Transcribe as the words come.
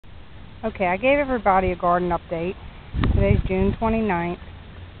Okay, I gave everybody a garden update. Today's June 29th,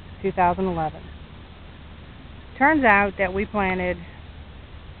 2011. Turns out that we planted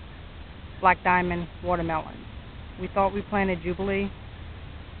black diamond watermelons. We thought we planted Jubilee,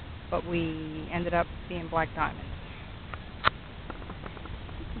 but we ended up seeing black diamonds.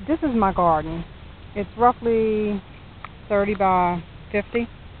 This is my garden. It's roughly 30 by 50.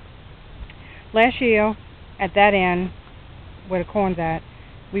 Last year, at that end, where the corn's at,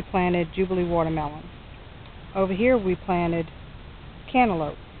 we planted Jubilee watermelon. Over here we planted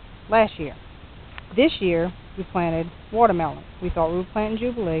cantaloupe last year. This year we planted watermelon. We thought we were planting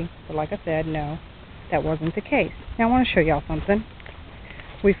Jubilee, but like I said, no, that wasn't the case. Now I want to show y'all something.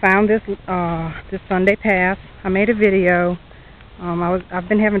 We found this this Sunday past. I made a video. I've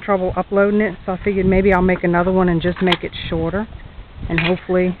been having trouble uploading it, so I figured maybe I'll make another one and just make it shorter, and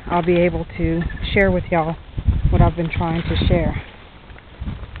hopefully I'll be able to share with y'all what I've been trying to share.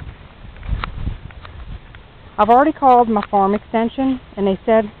 I've already called my farm extension, and they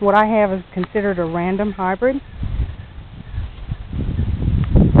said what I have is considered a random hybrid.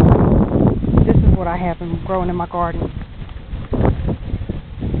 This is what I have been growing in my garden.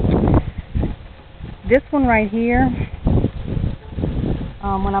 This one right here,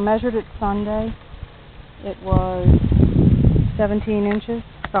 when I measured it Sunday, it was 17 inches.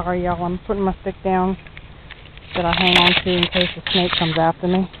 Sorry y'all, I'm putting my stick down that I hang on to in case a snake comes after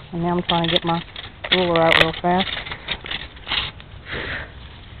me, and now I'm trying to get my ruler out real fast.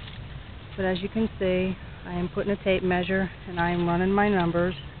 But as you can see, I am putting a tape measure and I am running my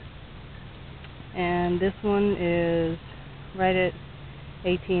numbers, and this one is right at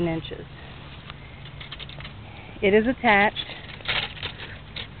 18 inches. It is attached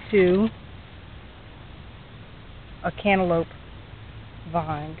to a cantaloupe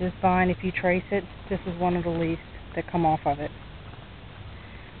vine. This vine, if you trace it, this is one of the leaves that come off of it.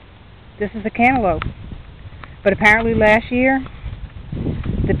 This is a cantaloupe, but apparently last year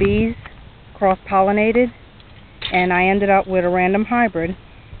the bees cross-pollinated, and I ended up with a random hybrid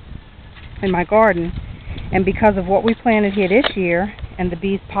in my garden. And because of what we planted here this year and the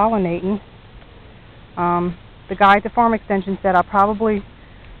bees pollinating, the guy at the farm extension said I probably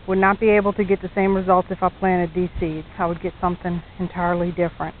would not be able to get the same results if I planted these seeds. I would get something entirely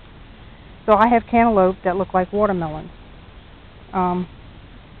different. So I have cantaloupe that look like watermelons.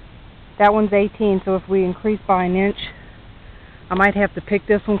 That one's 18, so if we increase by an inch, I might have to pick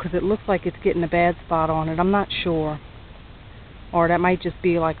this one because it looks like it's getting a bad spot on it. I'm not sure. Or that might just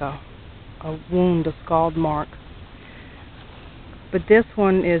be like a wound, a scald mark. But this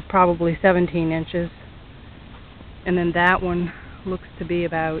one is probably 17 inches. And then that one looks to be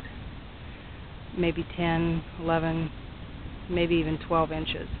about maybe 10, 11, maybe even 12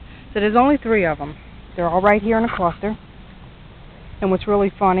 inches. So there's only 3 of them. They're all right here in a cluster. And what's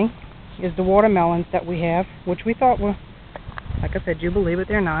really funny is the watermelons that we have, which we thought were, like I said, Jubilee, but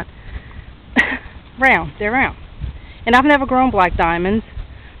they're not. Round. They're round. And I've never grown black diamonds.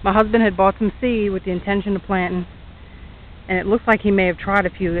 My husband had bought some seed with the intention of planting, and it looks like he may have tried a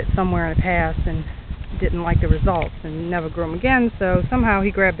few somewhere in the past and didn't like the results and never grew them again, so somehow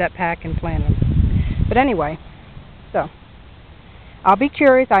he grabbed that pack and planted them. But anyway, so I'll be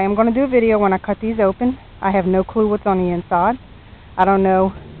curious. I am going to do a video when I cut these open. I have no clue what's on the inside. I don't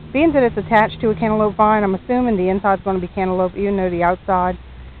know. Being that it's attached to a cantaloupe vine, I'm assuming the inside's going to be cantaloupe, even though the outside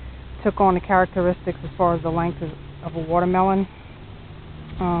took on the characteristics as far as the length of a watermelon.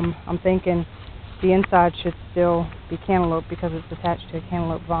 I'm thinking the inside should still be cantaloupe because it's attached to a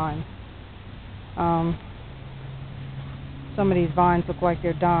cantaloupe vine. Some of these vines look like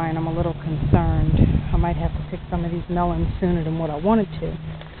they're dying. I'm a little concerned. I might have to pick some of these melons sooner than what I wanted to.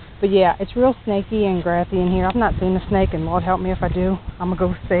 But yeah, it's real snaky and grassy in here. I've not seen a snake, and Lord help me if I do. I'm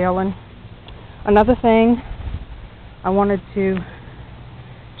going to go sailing. Another thing I wanted to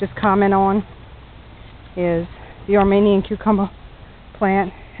just comment on is the Armenian cucumber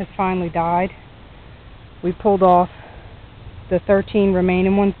plant has finally died. We pulled off the 13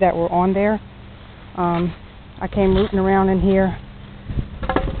 remaining ones that were on there. I came rooting around in here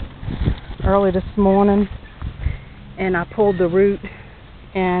early this morning, and I pulled the root,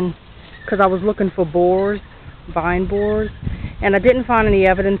 and because I was looking for borers, vine borers, and I didn't find any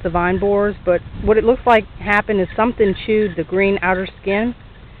evidence of vine borers, but what it looks like happened is something chewed the green outer skin,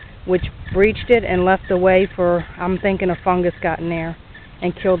 which breached it and left a way for, I'm thinking a fungus got in there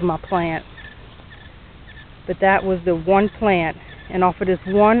and killed my plant. But that was the one plant, and off of this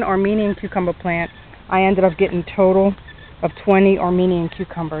one Armenian cucumber plant, I ended up getting a total of 20 Armenian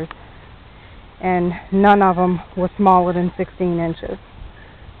cucumbers, and none of them were smaller than 16 inches.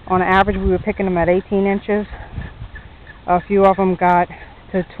 On average, we were picking them at 18 inches. A few of them got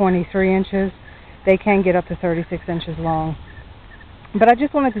to 23 inches. They can get up to 36 inches long. But I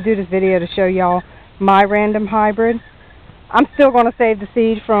just wanted to do this video to show y'all my random hybrid. I'm still going to save the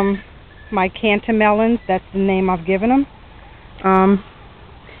seed from my Cantamelons. That's the name I've given them.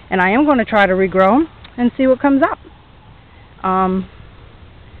 And I am going to try to regrow them and see what comes up. And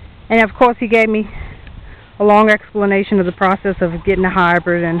of course he gave me a long explanation of the process of getting a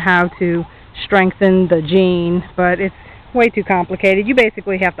hybrid and how to strengthen the gene, but it's way too complicated. You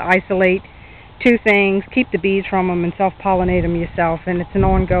basically have to isolate two things, keep the bees from them, and self-pollinate them yourself, and it's an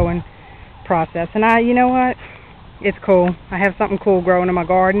ongoing process. And you know what? It's cool. I have something cool growing in my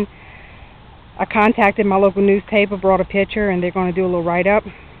garden. I contacted my local newspaper, brought a picture, and they're going to do a little write-up.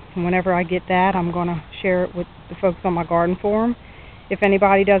 And whenever I get that, I'm going to share it with the folks on my garden forum. If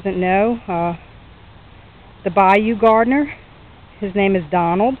anybody doesn't know, the Bayou Gardener, his name is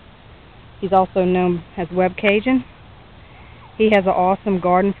Donald. He's also known as Web Cajun. He has an awesome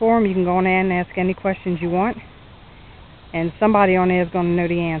garden forum. You can go on there and ask any questions you want, and somebody on there is going to know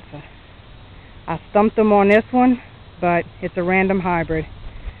the answer. I stumped them on this one, but it's a random hybrid.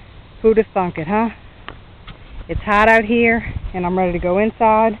 Who'd have thunk it, huh? It's hot out here, and I'm ready to go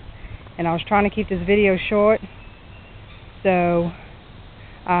inside, and I was trying to keep this video short, so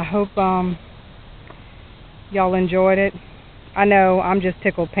I hope y'all enjoyed it. I know I'm just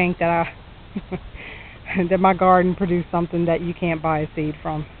tickled pink that that my garden produced something that you can't buy a seed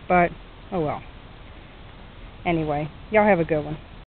from, but oh well. Anyway, y'all have a good one.